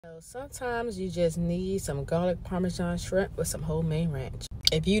So sometimes you just need some garlic Parmesan shrimp with some homemade ranch.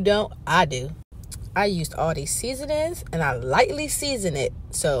 If you don't, I do. I used all these seasonings and I lightly season it.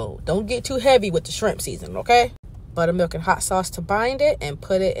 So don't get too heavy with the shrimp seasoning, okay? Buttermilk and hot sauce to bind it and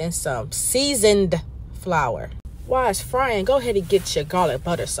put it in some seasoned flour. While it's frying, go ahead and get your garlic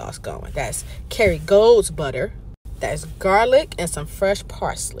butter sauce going. That's Kerrygold's butter. That's garlic and some fresh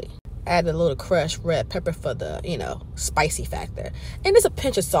parsley. Add a little crushed red pepper for the, spicy factor. And just a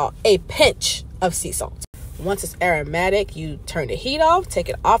pinch of salt, a pinch of sea salt. Once it's aromatic, you turn the heat off, take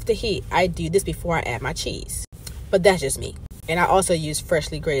it off the heat. I do this before I add my cheese. But that's just me. And I also use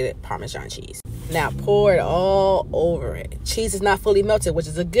freshly grated Parmesan cheese. Now pour it all over it. Cheese is not fully melted, which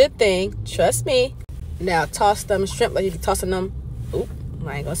is a good thing. Trust me. Now toss them shrimp like you're tossing them. Oop,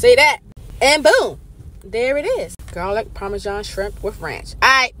 I ain't gonna say that. And boom, there it is. Garlic Parmesan shrimp with ranch. All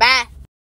right, bye.